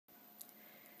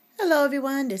Hello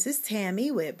everyone, this is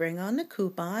Tammy with Bring On the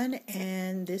Coupon,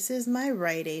 and this is my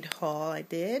Rite Aid haul I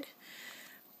did.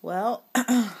 Well,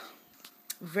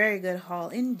 very good haul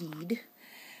indeed.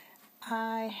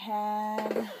 I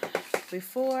had,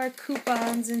 before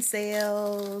coupons and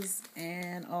sales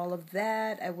and all of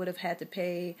that, I would have had to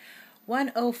pay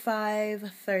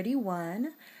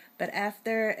 $105.31, but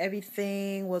after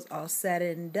everything was all said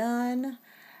and done,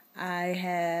 I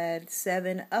had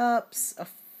 7-ups, a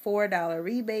 $4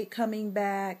 rebate coming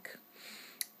back,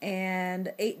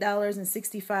 and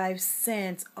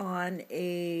 $8.65 on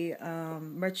a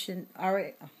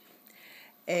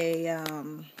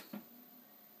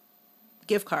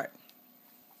gift card.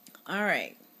 All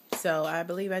right, so I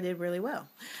believe I did really well.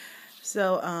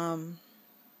 So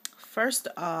first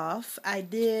off, I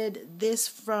did this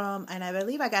from, and I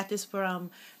believe I got this from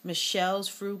Michelle's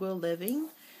Frugal Living.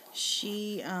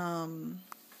 She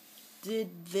did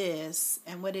this,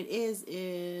 and what it is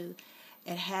it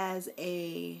has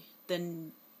the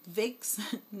Vicks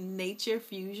Nature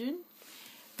Fusion,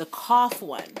 the cough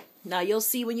one. Now you'll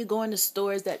see when you go into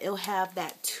stores that it'll have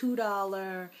that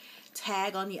 $2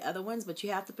 tag on the other ones, but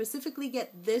you have to specifically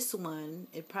get this one.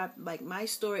 Like my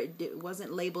store, it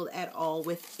wasn't labeled at all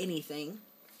with anything,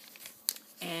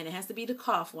 and it has to be the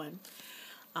cough one,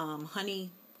 honey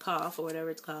cough or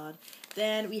whatever it's called.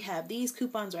 Then we have these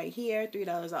coupons right here,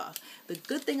 $3 off. The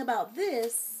good thing about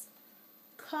this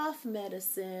cough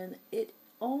medicine, it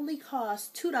only costs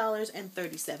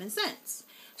 $2.37.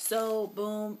 So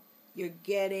boom, you're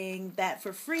getting that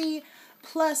for free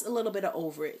plus a little bit of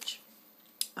overage.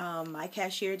 My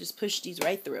cashier just pushed these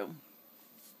right through.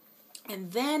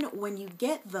 And then when you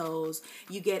get those,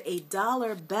 you get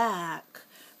 $1 back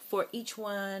for each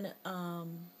one. I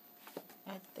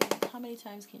think, how many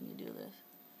times can you do this?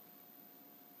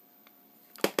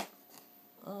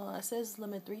 It says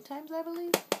limit 3 times, I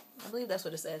believe. I believe that's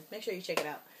what it says. Make sure you check it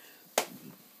out.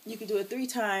 You can do it 3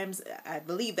 times. I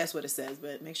believe that's what it says,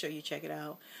 but make sure you check it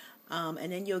out.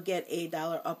 And then you'll get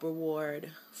 $1 up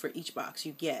reward for each box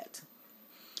you get.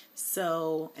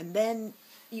 So, and then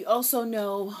you also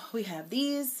know we have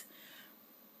these.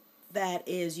 That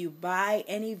is, you buy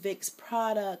any Vicks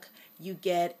product, you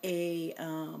get a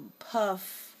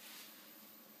puff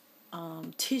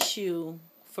tissue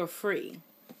for free.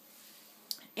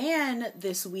 And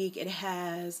this week it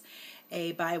has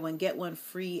a buy one get one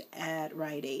free at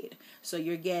Rite Aid. So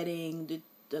you're getting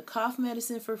the cough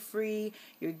medicine for free,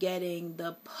 you're getting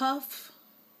the puff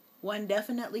one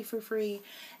definitely for free,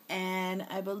 and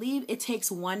I believe it takes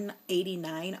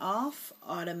 $189 off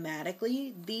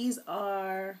automatically. These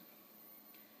are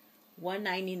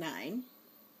 $199,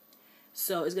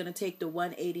 so it's going to take the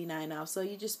 $189 off, so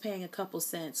you're just paying a couple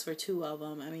cents for 2 of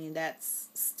them. I mean, that's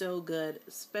still good,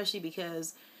 especially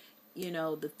because, you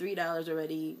know, the $3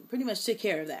 already pretty much took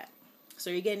care of that, so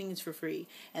you're getting these for free.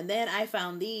 And then I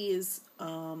found these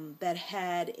that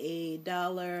had a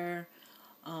 $1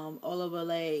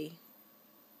 Lavalier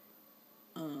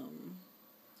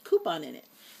coupon in it,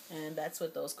 and that's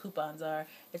what those coupons are.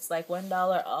 It's like $1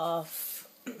 off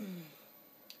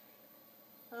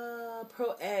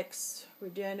Pro X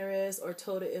Regenerous or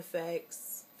Total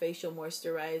Effects facial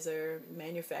moisturizer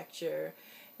manufacturer.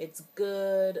 It's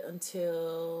good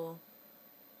until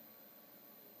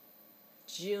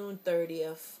June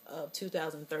 30th of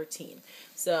 2013.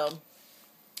 So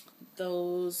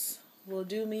those will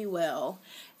do me well,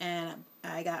 and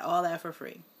I got all that for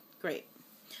free. Great.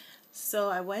 So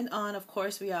I went on, of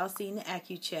course, we all seen the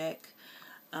AccuCheck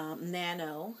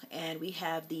Nano, and we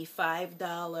have the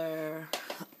 $5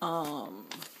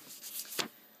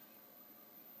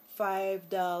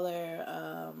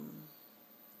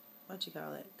 what you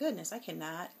call it? Goodness, I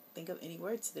cannot think of any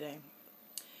words today.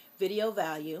 Video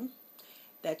value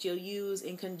that you'll use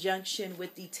in conjunction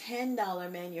with the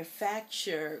 $10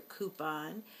 manufacturer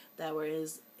coupon that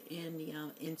was in the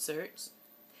inserts.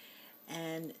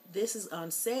 And this is on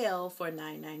sale for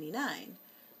 $9.99.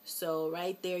 So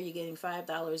right there you're getting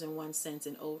 $5.01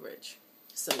 in overage.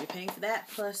 So you're paying for that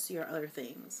plus your other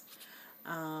things.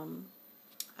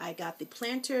 I got the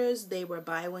planters. They were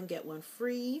buy one get one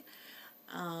free.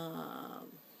 Was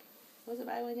it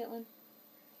buy one get one?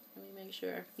 Let me make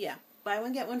sure. Yeah, buy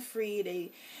one get one free.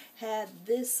 They had,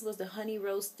 this was the honey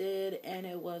roasted, and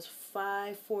it was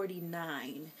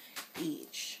 $5.49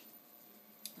 each.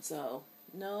 So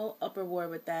no upper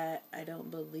reward with that, I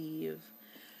don't believe.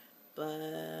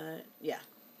 But yeah,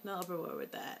 no upper reward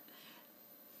with that.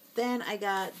 Then I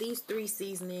got these 3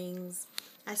 seasonings.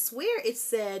 I swear it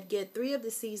said get 3 of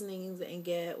the seasonings and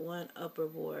get 1 up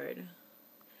reward.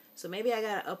 So maybe I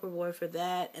got an up reward for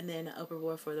that and then an up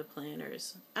reward for the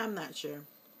planters. I'm not sure.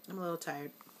 I'm a little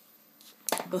tired.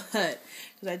 but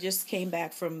because I just came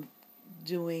back from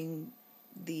doing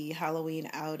the Halloween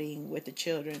outing with the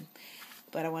children,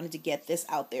 but I wanted to get this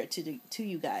out there to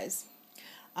you guys.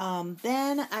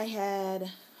 Then I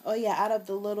had, oh yeah, out of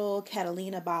the little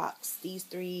Catalina box, these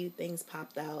 3 things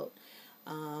popped out.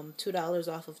 $2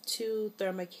 off of 2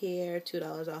 Thermacare,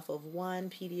 $2 off of 1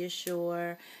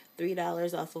 Pediasure,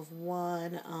 $3 off of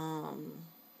 1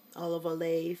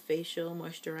 Olay facial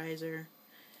moisturizer.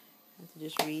 I have to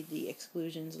just read the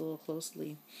exclusions a little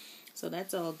closely. So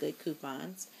that's all good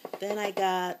coupons. Then I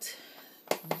got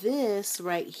this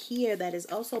right here that is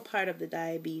also part of the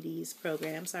diabetes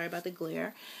program. Sorry about the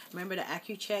glare. Remember, the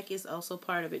AccuCheck is also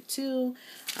part of it too.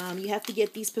 You have to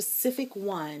get these specific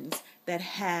ones that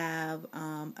have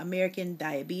American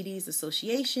Diabetes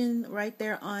Association right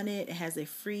there on it. It has a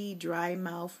free dry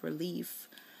mouth relief,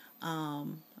 I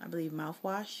believe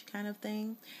mouthwash kind of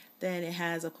thing. Then it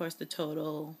has, of course, the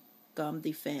total gum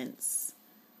defense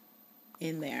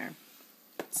in there.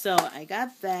 So I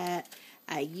got that.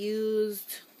 I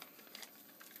used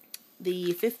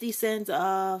the 50 cents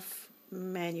off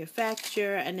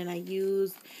manufacturer, and then I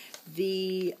used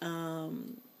the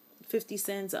 50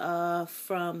 cents off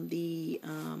from the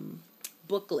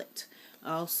booklet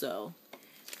also.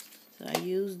 So I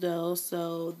used those.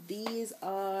 So these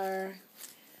are,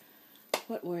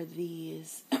 what were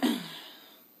these? I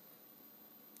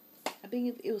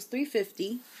think it was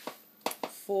 $3.50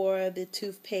 for the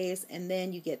toothpaste, and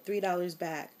then you get $3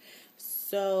 back.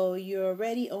 So you're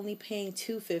already only paying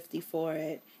 $2.50 for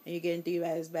it, and you're getting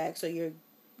 $3 back. So you're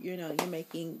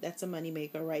making, that's a money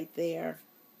maker right there.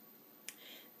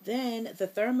 Then the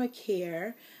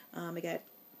Thermacare, I got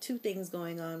 2 things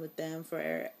going on with them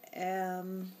for let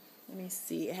me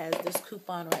see, it has this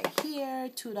coupon right here,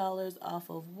 $2 off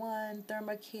of 1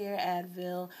 Thermacare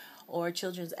Advil or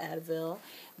Children's Advil.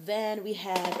 Then we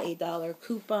have a $1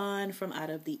 coupon from out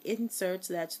of the inserts.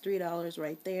 That's $3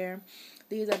 right there.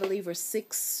 These, I believe, are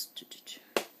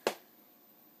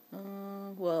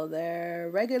well, they're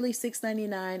regularly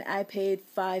 $6.99. I paid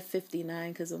 $5.59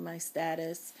 because of my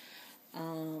status.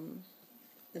 And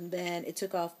then it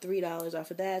took off $3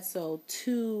 off of that, so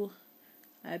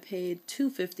I paid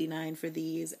 $2.59 for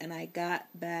these, and I got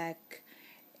back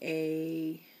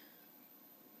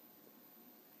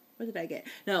what did I get?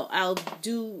 No, I'll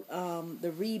do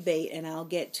the rebate, and I'll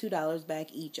get $2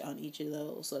 back each on each of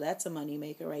those. So that's a money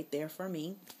maker right there for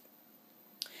me.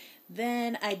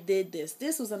 Then I did this.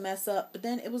 This was a mess up, but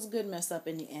then it was a good mess up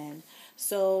in the end.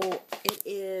 So it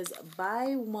is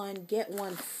buy one, get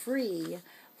one free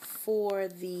for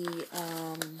the,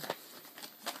 I'm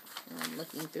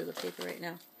looking through the paper right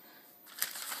now.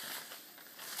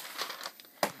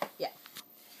 Yeah.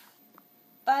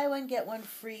 Buy one, get one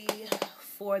free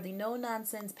for the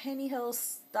no-nonsense pantyhose,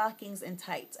 stockings, and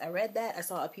tights. I read that. I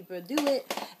saw people do it.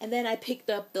 And then I picked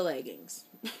up the leggings.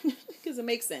 Because it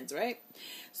makes sense, right?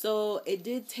 So it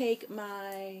did take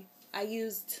I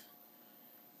used,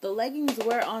 the leggings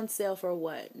were on sale for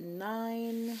what?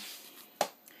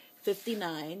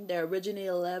 $9.59. They're originally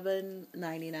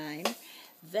 $11.99.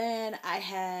 Then I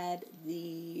had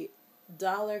the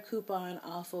 $1 coupon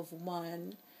off of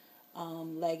 1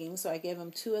 legging, so I gave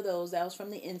them 2 of those. That was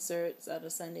from the inserts out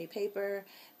of Sunday paper.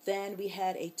 Then we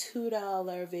had a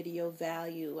 $2 video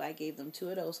value. I gave them 2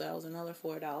 of those, so that was another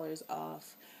 $4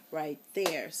 off right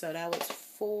there. So that was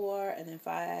 4, and then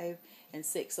 5, and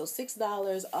 6. So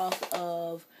 $6 off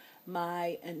of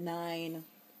my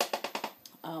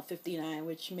 $9.59,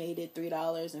 which made it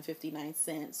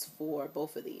 $3.59 for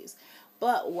both of these.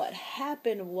 But what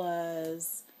happened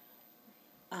was,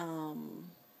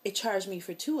 it charged me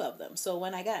for 2 of them. So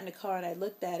when I got in the car and I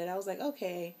looked at it, I was like,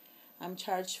 okay, I'm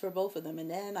charged for both of them. And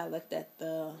then I looked at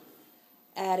the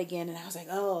ad again, and I was like,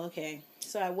 oh, okay.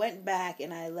 So I went back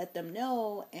and I let them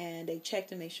know, and they checked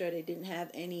to make sure they didn't have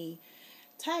any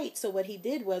tights. So what he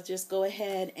did was just go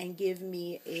ahead and give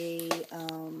me a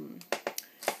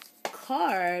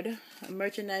card, a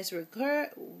merchandise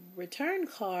return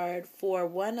card for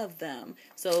one of them.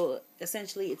 So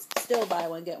essentially it's still buy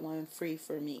one, get one free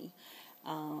for me.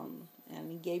 And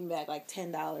he gave me back like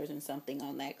 $10 and something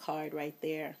on that card right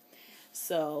there.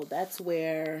 So that's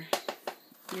where,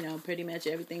 pretty much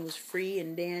everything was free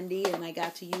and dandy, and I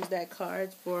got to use that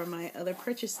card for my other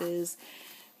purchases.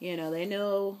 They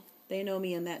know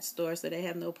me in that store, so they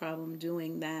have no problem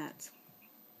doing that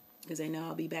because they know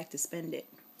I'll be back to spend it.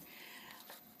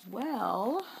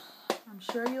 Well, I'm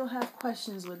sure you'll have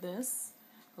questions with this.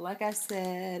 But like I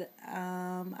said,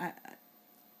 I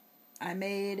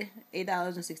made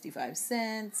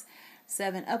 $8.65.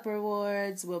 7 up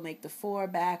rewards will make the 4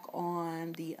 back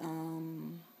on the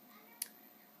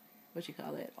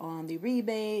on the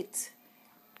rebate,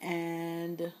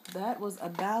 And that was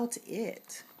about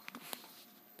it.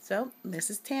 So, this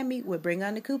is Tammy with Bring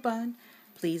On the Coupon.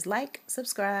 Please like,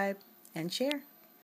 subscribe, and share.